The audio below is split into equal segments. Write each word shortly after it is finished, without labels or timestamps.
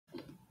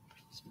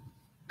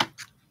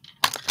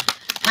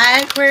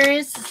Hi,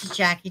 Aquarius. This is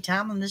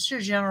Jackie-Tomlin. This is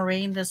your general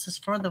reading. This is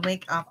for the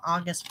week of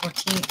August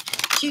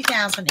 14th,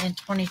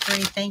 2023.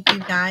 Thank you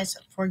guys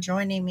for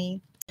joining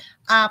me.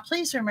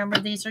 Please remember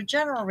these are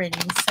general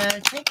readings, so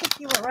take with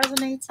you what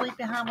resonates, leave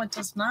behind what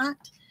does not.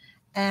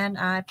 And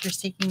if you're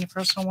seeking a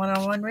personal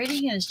one-on-one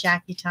reading, it is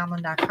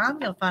JackieTomlin.com.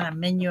 You'll find a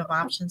menu of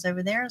options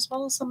over there, as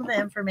well as some of the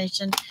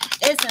information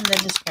is in the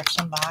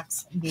description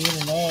box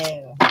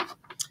below.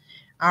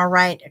 All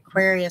right,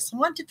 Aquarius, I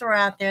want to throw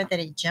out there that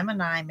a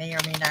Gemini may or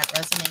may not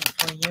resonate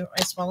for you,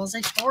 as well as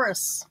a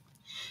Taurus.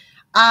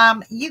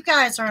 You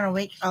guys are in a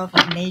week of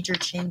major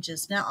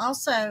changes. Now,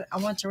 also, I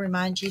want to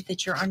remind you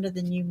that you're under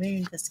the new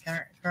moon this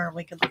current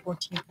week of the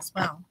 14th as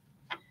well.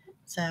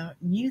 So,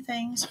 new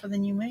things for the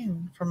new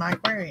moon for my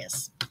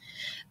Aquarius.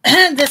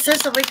 This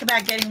is a week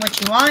about getting what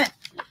you want.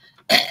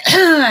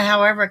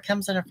 However, it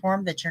comes in a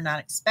form that you're not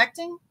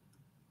expecting.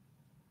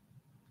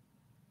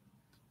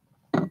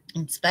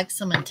 Expect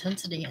some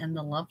intensity in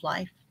the love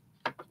life.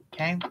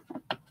 Okay.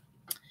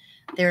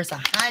 There's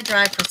a high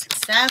drive for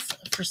success.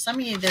 For some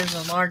of you, there's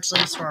a large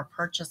lease or a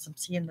purchase. I'm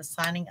seeing the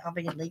signing of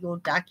a legal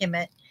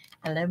document.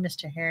 Hello,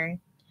 Mr. Harry.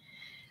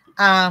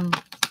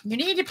 You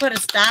need to put a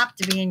stop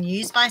to being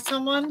used by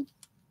someone,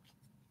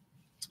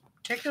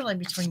 particularly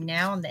between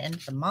now and the end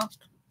of the month.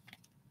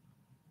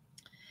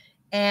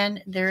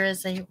 And there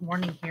is a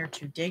warning here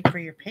to dig for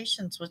your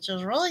patience, which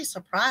is really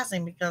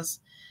surprising because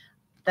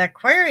the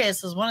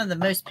Aquarius is one of the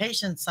most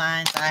patient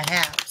signs I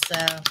have. So,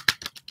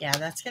 yeah,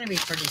 that's going to be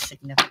pretty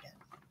significant.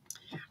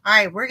 All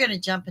right, we're going to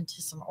jump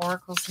into some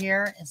oracles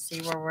here and see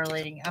where we're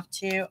leading up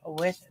to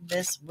with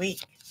this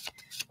week.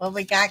 What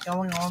we got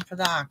going on for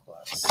the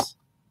Aquas.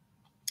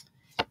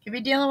 Could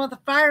be dealing with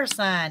a fire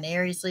sign,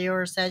 Aries, Leo,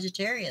 or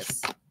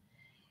Sagittarius.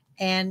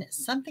 And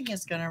something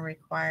is going to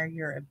require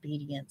your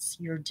obedience,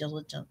 your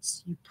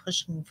diligence, you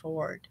pushing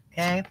forward,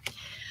 okay?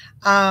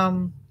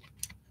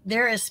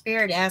 There is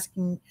spirit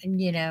asking,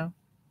 to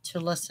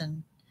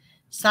listen.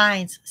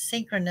 Signs,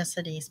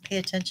 synchronicities, pay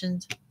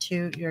attention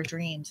to your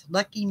dreams.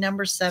 Lucky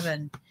number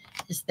 7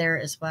 is there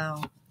as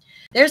well.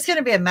 There's going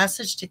to be a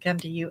message to come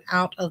to you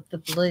out of the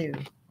blue,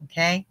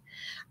 okay?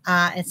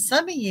 And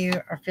some of you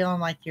are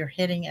feeling like you're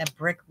hitting a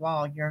brick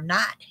wall. You're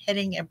not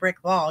hitting a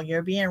brick wall.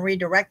 You're being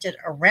redirected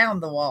around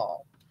the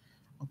wall,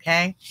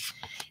 okay?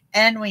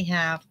 And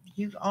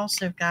you've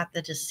also got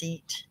the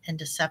deceit and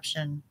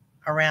deception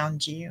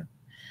around you.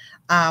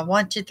 I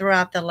want to throw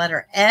out the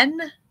letter N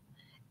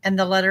and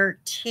the letter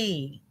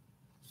T.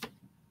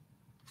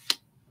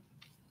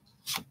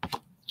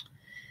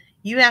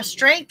 You have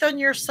strength on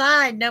your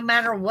side no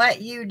matter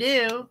what you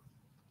do.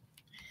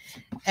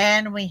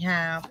 And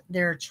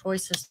there are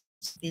choices.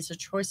 These are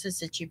choices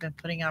that you've been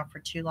putting out for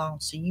too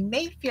long. So you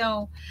may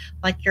feel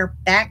like you're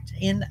backed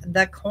in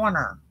the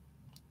corner.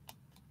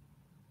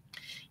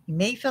 You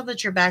may feel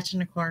that you're backed in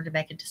the corner to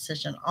make a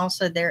decision.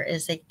 Also, there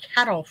is a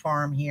cattle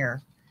farm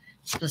here.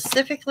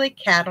 Specifically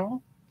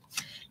cattle.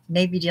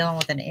 Maybe dealing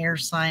with an air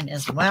sign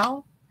as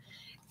well.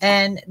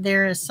 And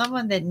there is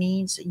someone that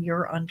needs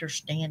your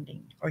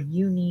understanding, or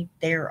you need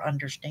their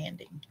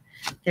understanding.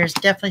 There's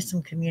definitely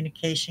some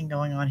communication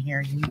going on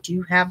here. You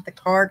do have the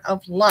card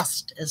of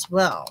lust as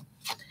well.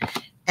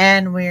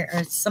 And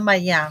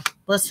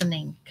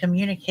listening,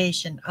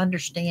 communication,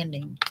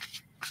 understanding.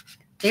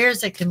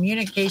 There's a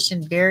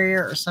communication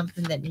barrier or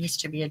something that needs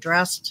to be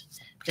addressed.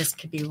 This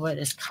could be what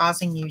is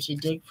causing you to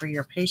dig for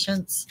your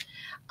patience.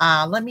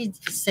 Let me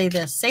say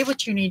this. Say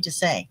what you need to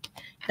say.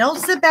 Don't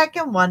sit back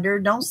and wonder.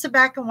 Don't sit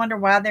back and wonder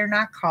why they're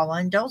not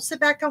calling. Don't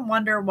sit back and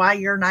wonder why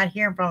you're not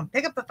hearing from them.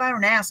 Pick up the phone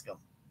and ask them.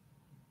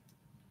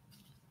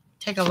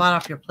 Take a lot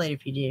off your plate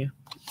if you do.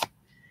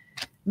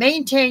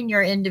 Maintain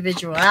your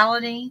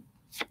individuality.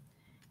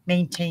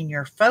 Maintain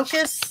your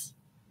focus.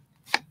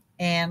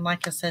 And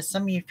like I said,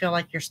 some of you feel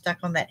like you're stuck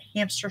on that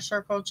hamster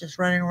circle, just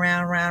running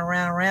around,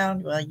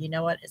 round. Well, you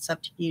know what? It's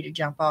up to you to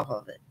jump off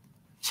of it.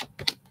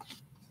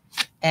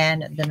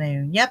 And the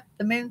moon. Yep,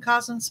 the moon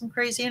causing some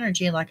crazy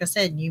energy. Like I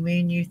said, new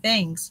moon, new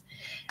things.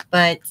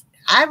 But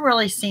I'm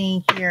really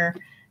seeing here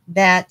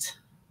that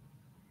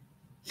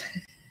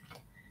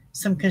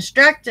some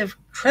constructive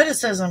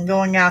criticism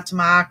going out to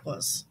my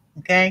Aquas.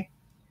 Okay?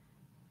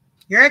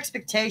 Your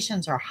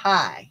expectations are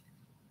high.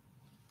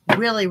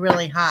 Really,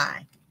 really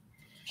high.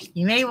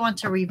 You may want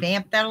to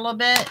revamp that a little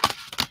bit.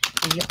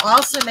 And you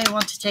also may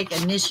want to take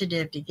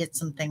initiative to get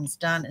some things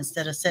done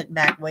instead of sitting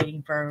back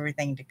waiting for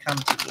everything to come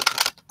to you.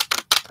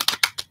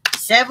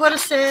 Said what I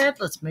said.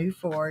 Let's move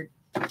forward.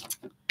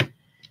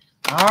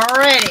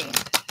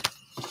 Alrighty.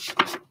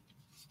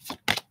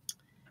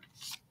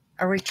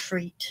 A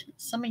retreat.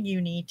 Some of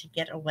you need to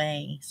get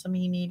away. Some of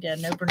you need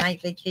an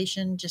overnight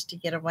vacation just to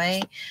get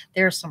away.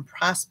 There's some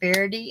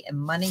prosperity and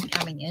money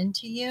coming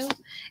into you.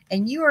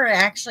 And you are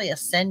actually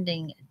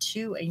ascending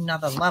to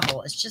another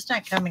level. It's just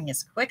not coming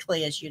as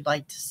quickly as you'd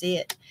like to see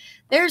it.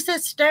 There's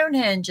that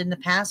Stonehenge in the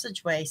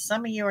passageway.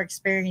 Some of you are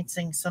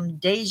experiencing some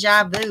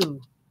deja vu.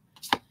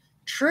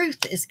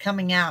 Truth is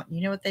coming out.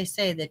 You know what they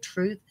say, the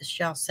truth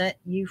shall set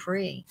you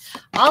free.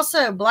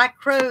 Also, black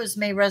crows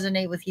may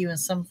resonate with you in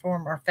some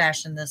form or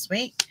fashion this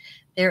week.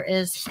 There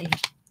is a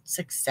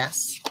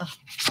success. Oh,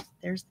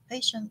 there's the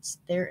patience.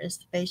 There is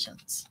the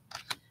patience.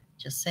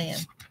 Just saying.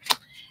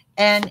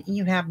 And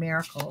you have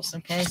miracles,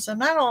 okay? So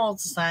not all the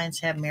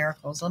signs have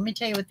miracles. Let me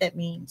tell you what that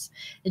means.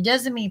 It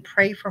doesn't mean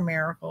pray for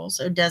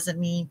miracles. It doesn't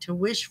mean to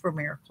wish for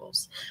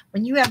miracles.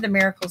 When you have the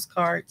miracles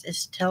cards,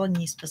 it's telling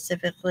you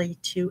specifically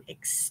to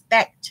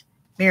expect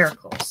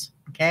miracles,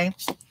 okay?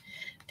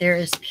 There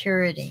is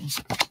purity,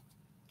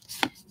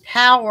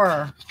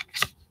 power.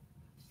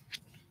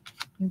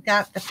 You've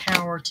got the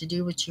power to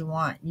do what you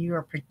want. You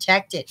are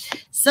protected.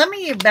 Some of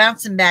you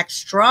bouncing back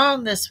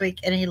strong this week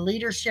in a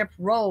leadership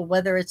role,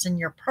 whether it's in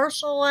your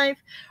personal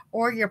life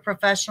or your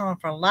professional.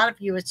 And for a lot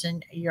of you, it's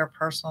in your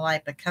personal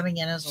life, but coming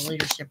in as a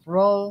leadership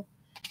role.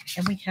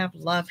 And we have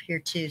love here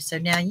too. So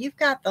now you've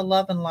got the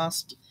love and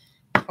lust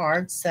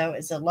cards. So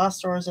is it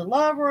lust or is it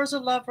love or is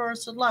it love or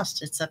is it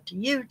lust? It's up to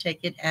you. Take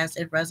it as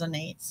it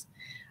resonates.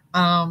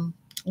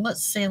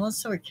 Let's see.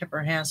 Let's see what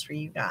Kipper has for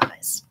you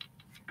guys.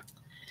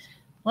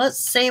 Let's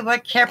see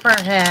what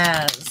Kipper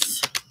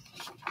has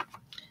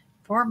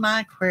for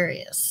my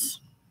Aquarius.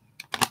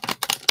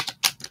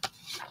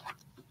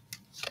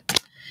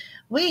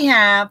 We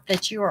have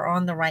that you are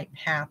on the right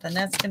path, and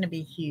that's going to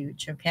be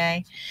huge,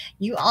 okay?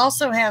 You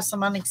also have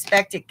some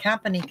unexpected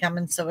company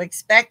coming, so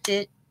expect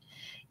it.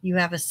 You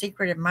have a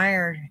secret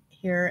admirer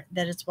here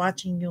that is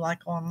watching you like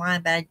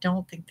online, but I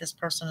don't think this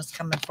person is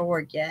coming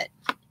forward yet.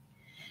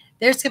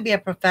 There's going to be a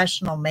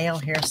professional male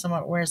here.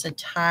 Someone wears a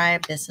tie,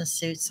 business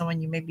suit,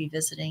 someone you may be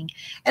visiting.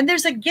 And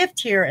there's a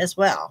gift here as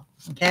well,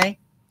 okay?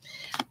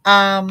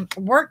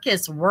 Work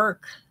is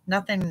work.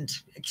 Nothing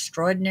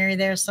extraordinary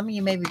there. Some of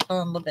you may be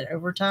pulling a little bit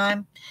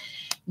overtime.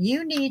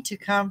 You need to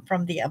come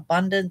from the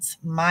abundance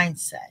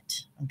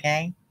mindset,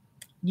 okay?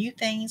 New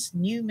things,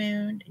 new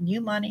moon, new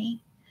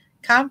money.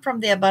 Come from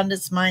the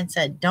abundance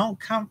mindset. Don't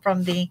come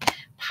from the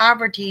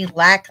poverty,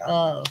 lack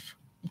of.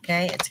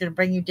 Okay, it's going to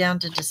bring you down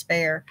to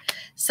despair.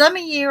 Some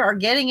of you are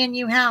getting a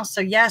new house.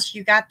 So yes,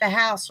 you got the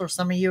house, or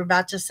some of you are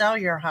about to sell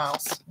your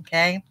house.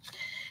 Okay,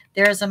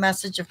 there's a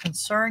message of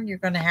concern you're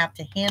going to have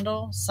to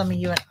handle. Some of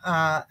you,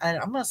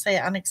 I'm going to say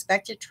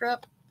unexpected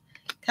trip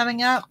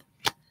coming up.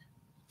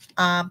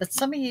 But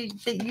some of you,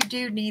 that you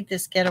do need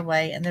this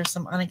getaway, and there's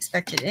some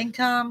unexpected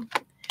income.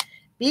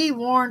 Be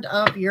warned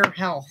of your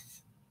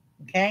health.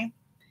 Okay,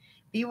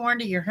 be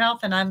warned of your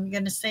health, and I'm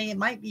going to say it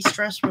might be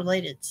stress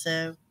related.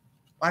 So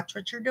watch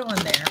what you're doing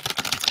there.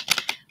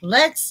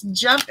 Let's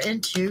jump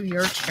into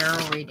your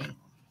tarot reading.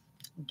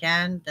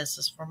 Again, this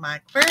is for my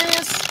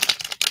Aquarius.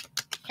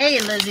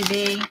 Hey, Lizzie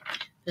B.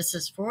 This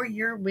is for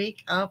your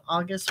week of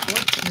August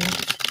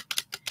 14th,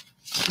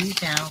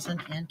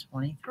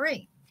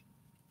 2023.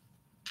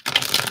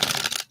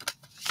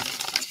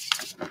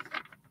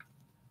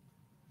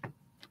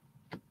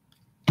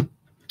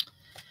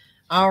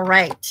 All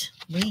right.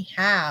 We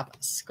have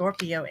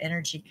Scorpio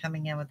energy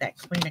coming in with that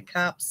Queen of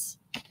Cups,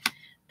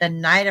 the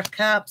Knight of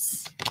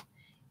Cups,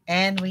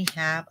 and we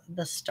have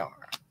the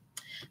Star.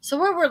 So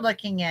what we're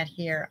looking at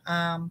here,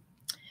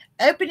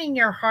 opening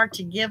your heart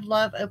to give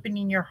love,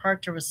 opening your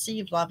heart to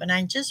receive love. And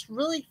I just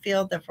really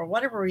feel that for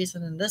whatever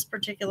reason in this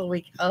particular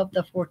week of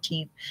the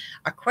 14th,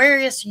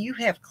 Aquarius, you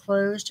have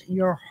closed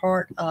your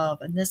heart of,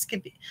 and this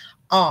could be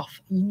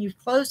off. You've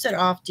closed it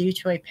off due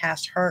to a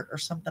past hurt or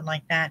something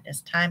like that.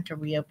 It's time to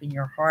reopen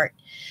your heart.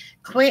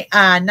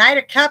 Knight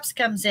of Cups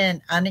comes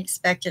in,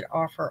 unexpected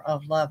offer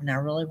of love. And I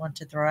really want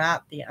to throw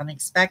out the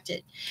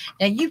unexpected.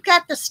 Now you've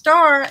got the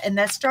Star, and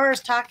that Star is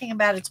talking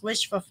about its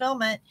wish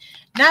fulfillment.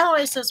 Not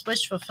only is this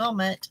wish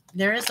fulfillment,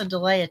 there is a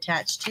delay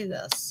attached to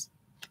this.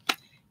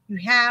 You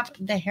have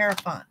the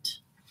Hierophant,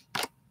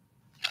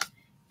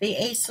 the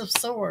Ace of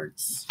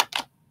Swords,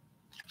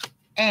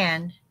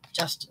 and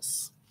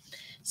Justice.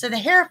 So the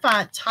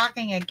Hierophant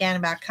talking again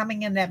about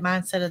coming in that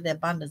mindset of the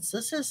abundance.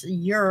 This is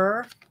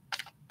your...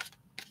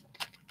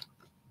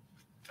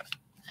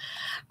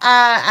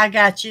 I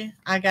got you.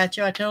 I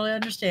totally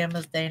understand,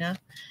 Ms. Dana.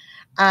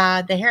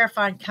 The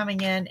Hierophant coming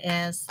in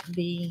as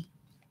the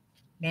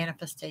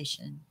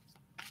manifestation.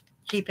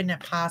 Keeping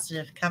it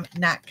positive.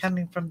 Not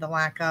coming from the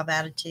lack of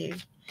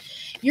attitude.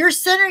 Your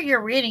center,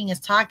 your reading is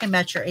talking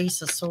about your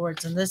Ace of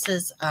Swords. And this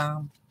is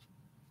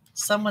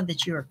someone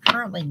that you are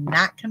currently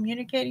not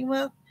communicating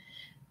with.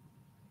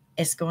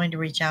 Is going to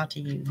reach out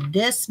to you.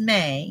 This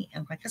may,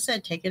 and like I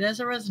said, take it as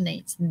it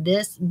resonates.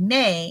 This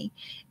may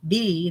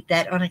be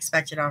that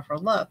unexpected offer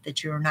of love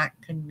that you are not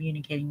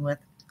communicating with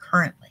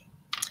currently.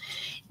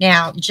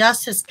 Now,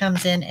 justice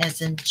comes in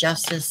as in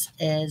justice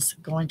is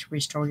going to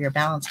restore your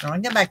balance. Now,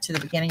 I'm going to go back to the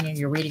beginning of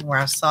your reading where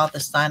I saw the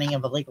signing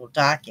of a legal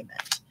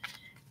document.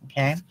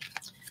 Okay.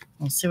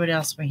 Let's see what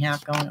else we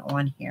have going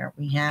on here.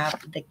 We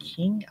have the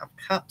King of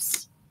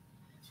Cups.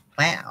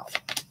 Wow.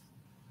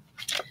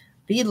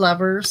 The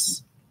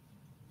Lovers.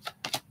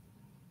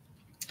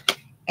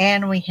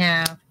 And we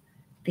have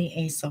the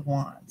Ace of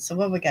Wands. So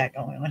what we got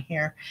going on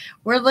here?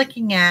 We're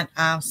looking at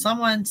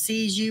someone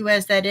sees you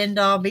as that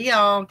end-all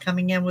be-all,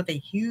 coming in with a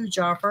huge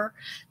offer.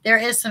 There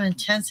is some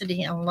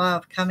intensity and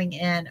love coming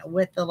in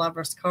with the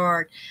Lover's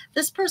card.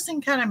 This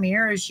person kind of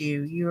mirrors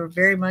you. You are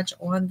very much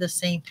on the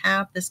same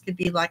path. This could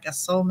be like a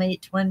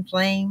soulmate twin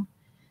flame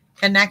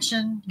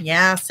connection.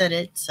 Yeah, I said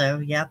it. So,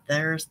 yep,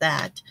 there's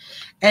that.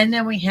 And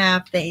then we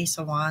have the Ace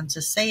of Wands,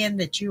 just saying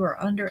that you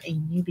are under a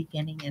new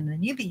beginning. And the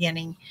new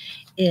beginning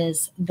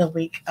is the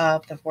week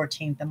of the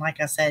 14th. And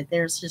like I said,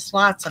 there's just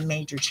lots of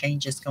major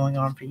changes going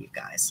on for you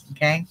guys.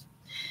 Okay.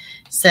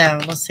 So,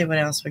 let's see what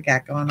else we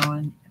got going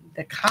on.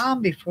 The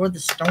calm before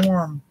the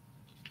storm.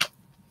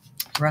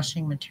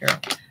 Rushing material.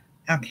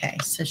 Okay,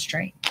 so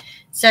straight.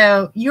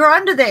 So you're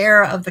under the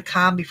era of the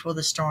calm before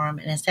the storm,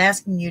 and it's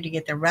asking you to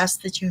get the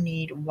rest that you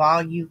need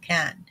while you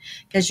can,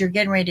 because you're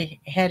getting ready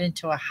to head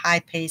into a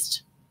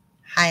high-paced,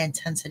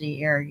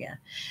 high-intensity area.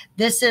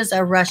 This is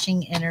a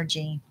rushing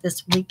energy.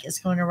 This week is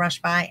going to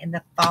rush by, and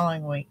the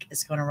following week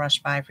is going to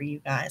rush by for you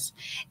guys.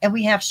 And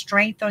we have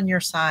strength on your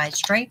side.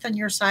 Strength on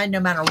your side no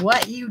matter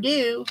what you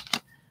do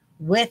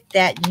with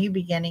that new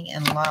beginning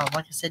in love.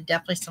 Like I said,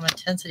 definitely some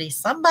intensity.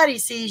 Somebody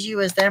sees you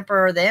as the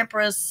Emperor or the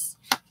Empress.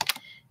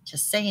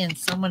 Just saying,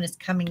 someone is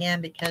coming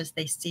in because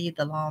they see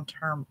the long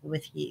term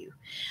with you.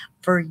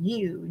 For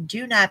you,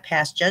 do not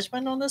pass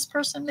judgment on this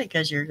person,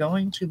 because you're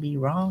going to be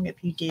wrong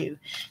if you do.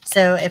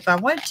 So if I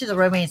went to the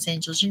Romance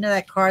Angels, you know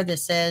that card that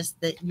says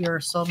that your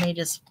soulmate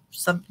is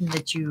something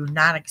that you're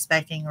not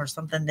expecting or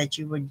something that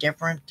you were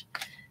different?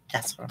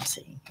 That's what I'm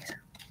seeing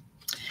here.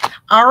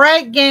 All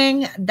right,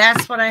 gang,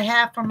 that's what I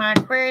have for my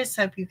Aquarius.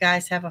 Hope you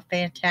guys have a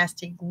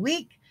fantastic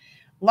week.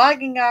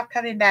 Logging off,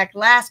 coming back.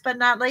 Last but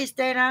not least,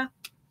 Dana,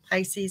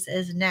 Pisces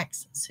is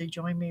next. So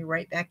join me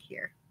right back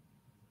here.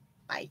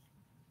 Bye.